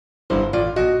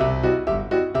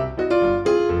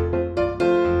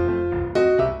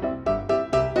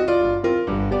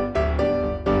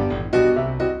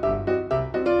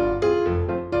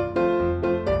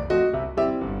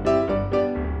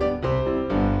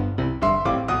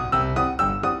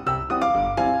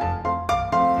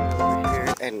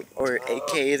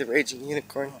aka the Raging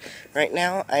Unicorn. Right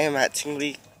now I am at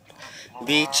Tingley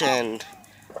Beach, and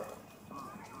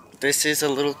this is a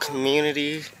little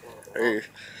community or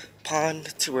pond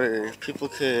to where people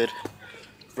could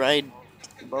ride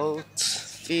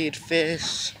boats, feed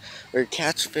fish, or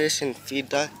catch fish and feed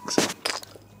ducks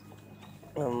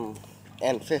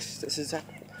and fish. This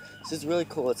is really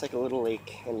cool. It's like a little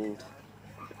lake, and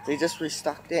they just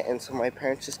restocked it, and so my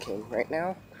parents just came. Right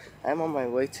now I'm on my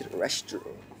way to the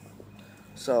restroom.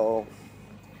 So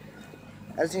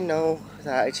as you know,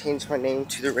 that I changed my name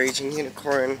to the Raging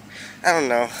Unicorn. I don't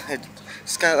know. I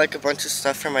just got like a bunch of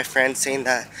stuff from my friends saying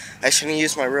that I shouldn't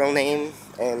use my real name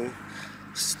and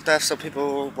stuff, so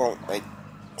people won't, like,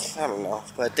 I don't know.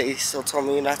 But they still told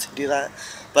me not to do that.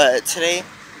 But today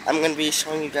I'm gonna be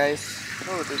showing you guys.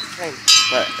 Oh, there's a train.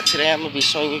 But today I'm gonna be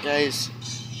showing you guys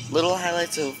little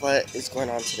highlights of what is going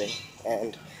on today,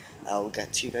 and I'll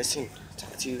get to you guys soon.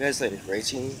 Talk to you guys later.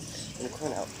 Raging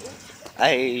Unicorn out.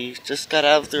 I just got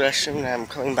out of the restroom and I'm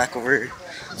coming back over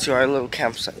to our little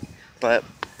campsite. But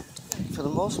for the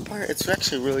most part, it's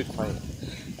actually really quiet.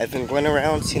 I've been going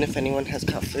around seeing if anyone has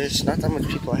caught fish. Not that much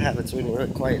people have. It's been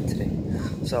really quiet today.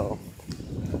 So,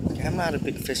 okay, I'm not a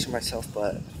big fisher myself,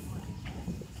 but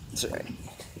it's alright.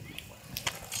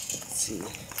 Let's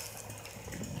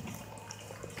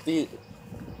see.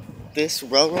 This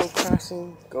railroad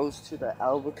crossing goes to the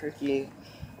Albuquerque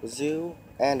Zoo,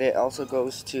 and it also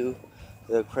goes to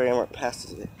the aquarium where it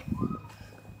passes it.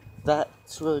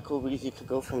 That's really cool because you could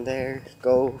go from there,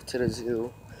 go to the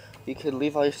zoo. You could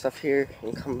leave all your stuff here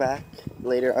and come back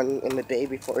later on in the day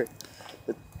before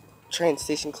the train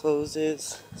station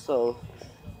closes. So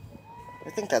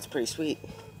I think that's pretty sweet.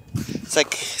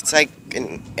 It's like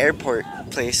an airport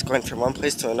place going from one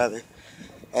place to another.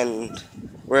 And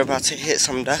we're about to hit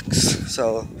some ducks,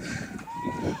 so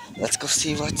let's go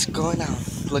see what's going on.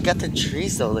 Look at the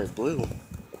trees though, they're blue.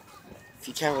 If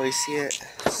you can't really see it,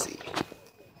 let's see.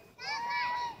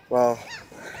 Well,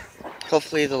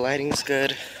 hopefully the lighting's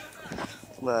good,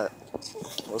 but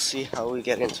we'll see how we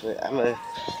get into it.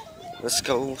 Let's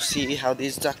go see how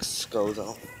these ducks go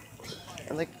though.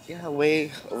 And like, yeah,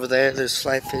 way over there there's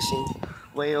fly fishing.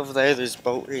 Way over there there's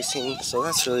boat racing, so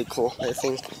that's really cool, I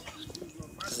think.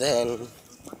 Then,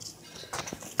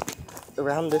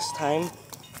 around this time,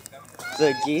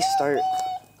 the geese start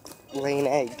laying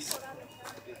eggs.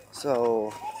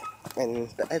 So, and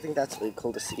I think that's really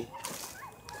cool to see.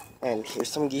 And here's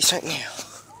some geese right now.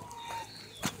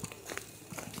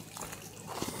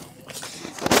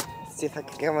 Let's see if I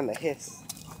can get one to hiss.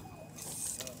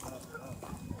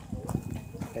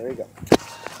 There we go.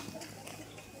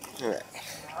 Alright.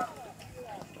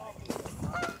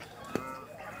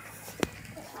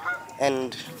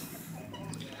 And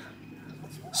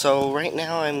so right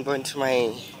now I'm going to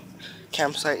my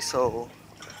campsite, so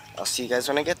I'll see you guys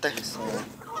when I get there. So,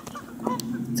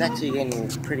 it's actually getting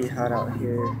pretty hot out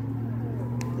here.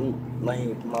 My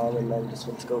mom and I just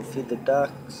went to go feed the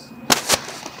ducks.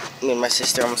 Me and my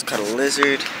sister almost caught a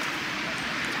lizard.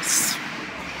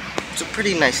 It's a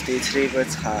pretty nice day today, but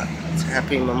it's hot. It's a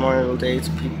happy Memorial Day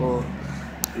to people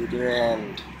who do it,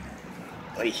 and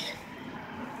right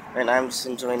now I'm just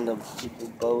enjoying the people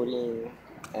boating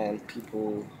and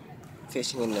people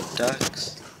fishing in the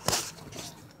ducks.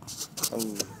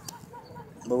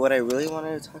 But what I really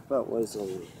wanted to talk about was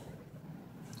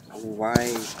why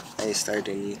I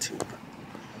started YouTube.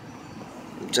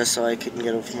 Just so I couldn't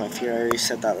get over my fear. I already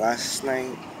said that last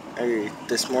night, or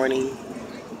this morning,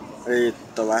 or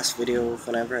the last video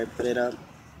whenever I put it up.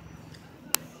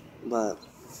 But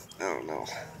I don't know.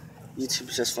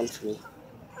 YouTube's just fun for me.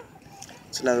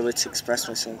 It's another way to express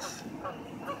myself.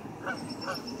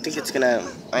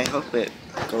 I hope it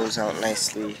goes out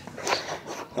nicely.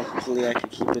 Hopefully I can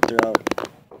keep it throughout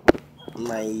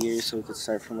my years, so we could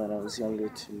start from when I was younger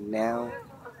to now.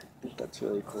 I think that's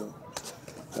really cool.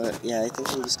 But yeah, I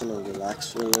think I'm just gonna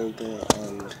relax for a little bit,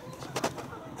 and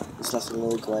there's nothing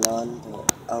really going on,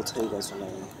 but I'll tell you guys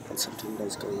when something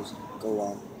does go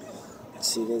on.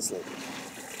 See you guys later.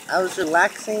 I was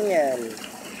relaxing and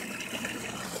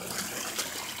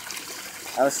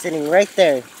I was sitting right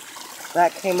there.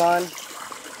 That came on,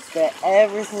 set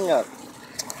everything up.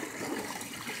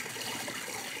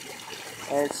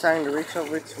 And it's starting to reach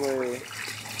over to where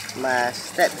my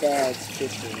stepdad's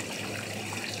kitchen.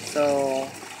 So,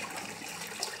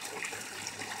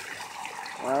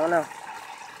 I don't know.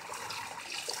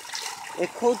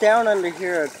 It cooled down under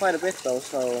here quite a bit though,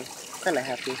 so I'm kinda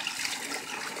happy.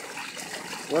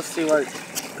 We'll see what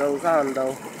goes on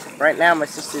though. Right now my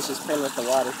sister's just playing with the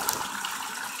water.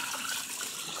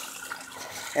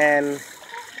 And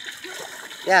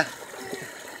yeah.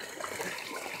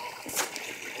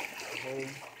 home.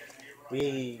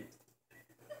 We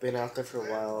been out there for a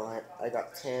while. I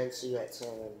got tan, she got tan,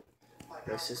 and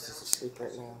my sister's asleep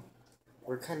right now.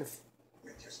 We're kind of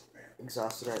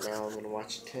exhausted right now. I'm gonna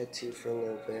watch Ted 2 for a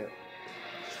little bit.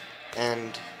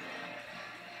 And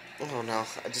I don't know.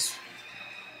 I just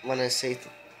want to say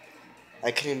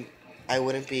I couldn't. I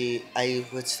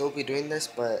would still be doing this,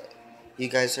 but you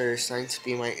guys are starting to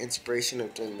be my inspiration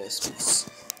of doing this because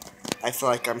I feel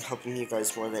like I'm helping you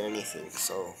guys more than anything.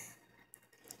 So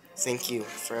thank you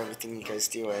for everything you guys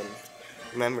do, and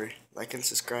remember, like and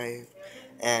subscribe.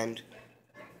 And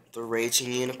the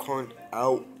Raging Unicorn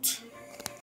out.